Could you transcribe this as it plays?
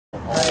So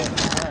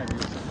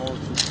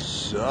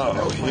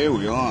here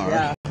we are.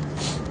 Yeah.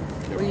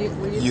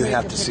 You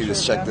have to see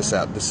this. Check this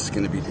out. This is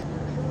going to be.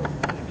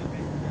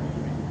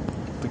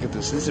 Look at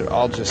this. These are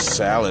all just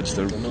salads.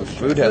 The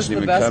food hasn't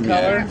even come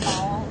yet.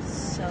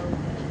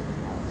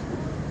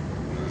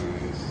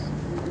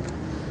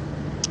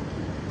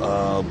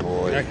 Oh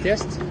boy. Like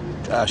taste?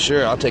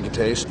 Sure, I'll take a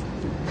taste.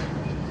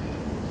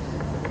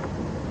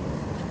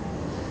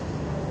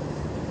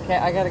 Okay,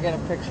 I gotta get a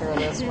picture of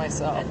this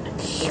myself.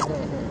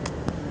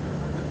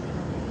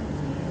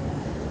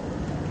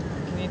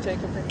 Can you take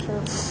a picture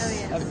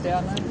of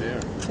Dad now?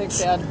 Yeah. Take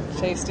Dad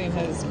tasting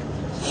his,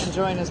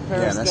 enjoying his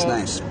periscope. Yeah,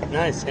 that's nice.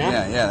 Nice,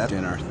 yeah? Yeah, that's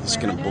dinner. It's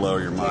going to blow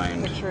your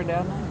mind. Take a picture of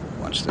Dad now.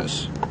 Watch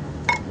this.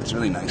 It's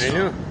really nice. I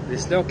know.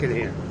 It's local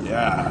here.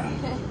 Yeah.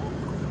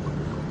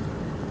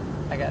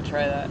 I gotta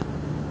try that.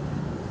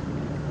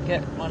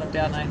 Get one of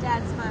Dad and I.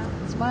 Dad, smile.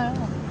 Smile.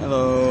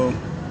 Hello.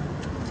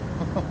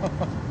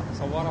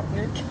 So what up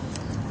here?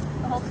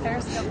 The whole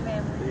Periscope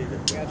family.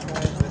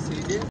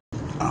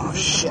 Oh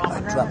shit, I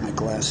dropped my It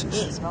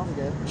glasses. smells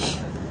good.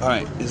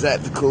 Alright, is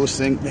that the coolest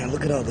thing? Man,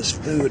 look at all this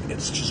food.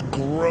 It's just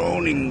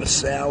groaning the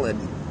salad.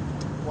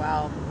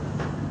 Wow.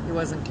 He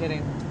wasn't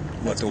kidding.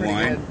 What, That's the pretty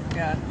wine? good.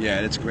 Yeah.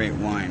 Yeah, it's great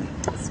wine.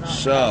 It's not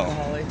So,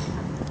 alcoholic.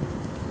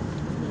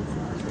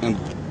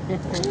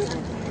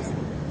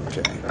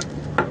 Okay.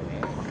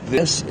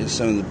 This is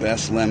some of the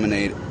best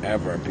lemonade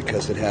ever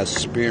because it has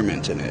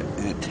spearmint in it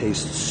and it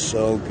tastes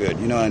so good.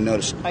 You know, I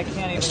noticed I can't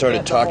even I started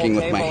get the whole talking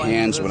with my table in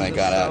hands because when I this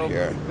got is out so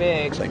here.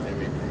 Big. It's like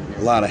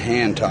a lot of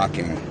hand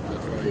talking.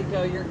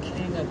 Kiko, you're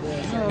king of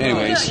this.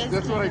 Anyways,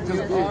 That's what I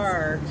just You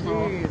are.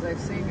 Jeez, I've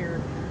seen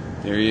your...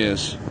 there he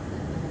is,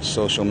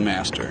 social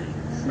master.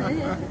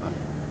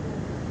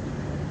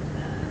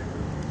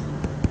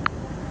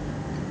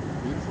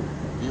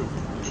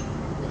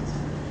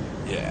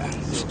 Yeah,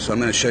 so I'm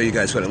going to show you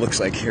guys what it looks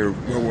like here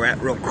where we're at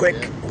real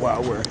quick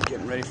while we're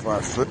getting ready for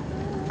our food.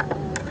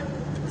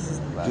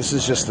 This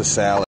is just the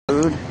salad.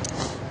 Food.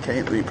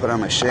 Okay, let me put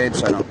on my shades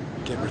so I don't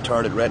get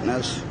retarded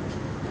retinas.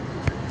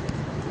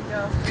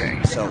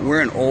 Okay, so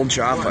we're in Old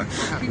Jaffa,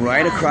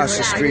 right across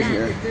the street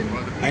here.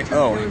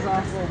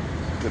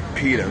 The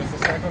pita,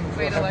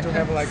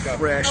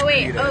 fresh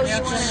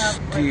pita,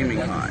 steaming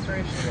hot.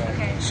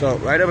 So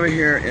right over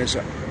here is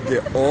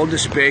the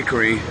oldest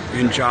bakery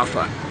in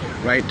Jaffa,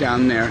 right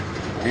down there.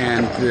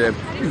 And the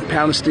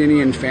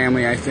Palestinian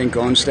family, I think,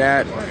 owns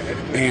that.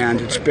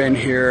 And it's been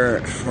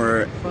here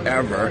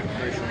forever.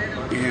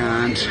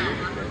 And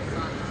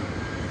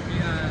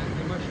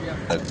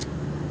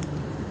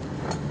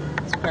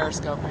It's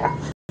Periscope.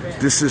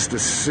 this is the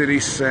city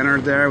center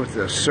there with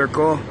the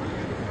circle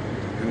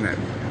and that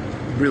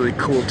really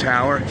cool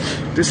tower.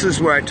 This is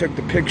where I took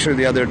the picture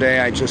the other day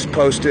I just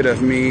posted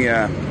of me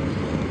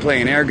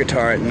playing air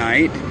guitar at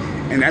night.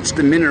 And that's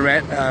the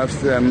minaret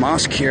of the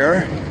mosque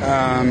here.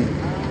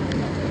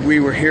 We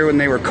were here when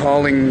they were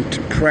calling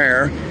to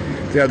prayer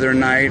the other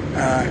night.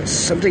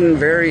 Something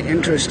very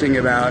interesting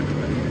about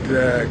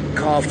the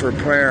call for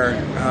prayer.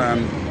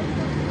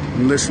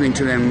 Listening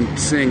to them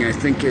sing, I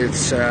think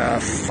it's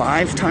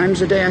 5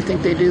 times a day. I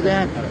think they do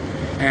that.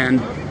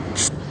 And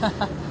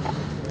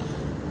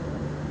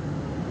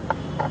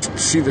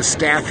see the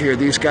staff here.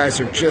 These guys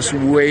are just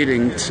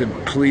waiting to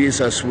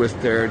please us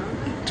with their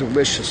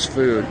delicious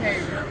food.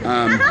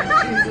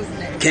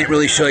 Can't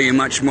really show you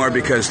much more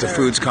because the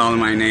food's calling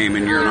my name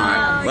and you're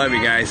not. Love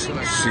you guys.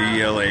 See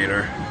you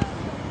later.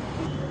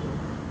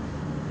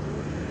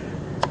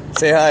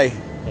 Say hi.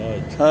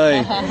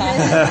 Hi.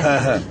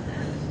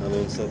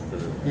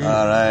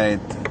 All right.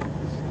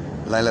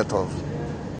 Laila Tov.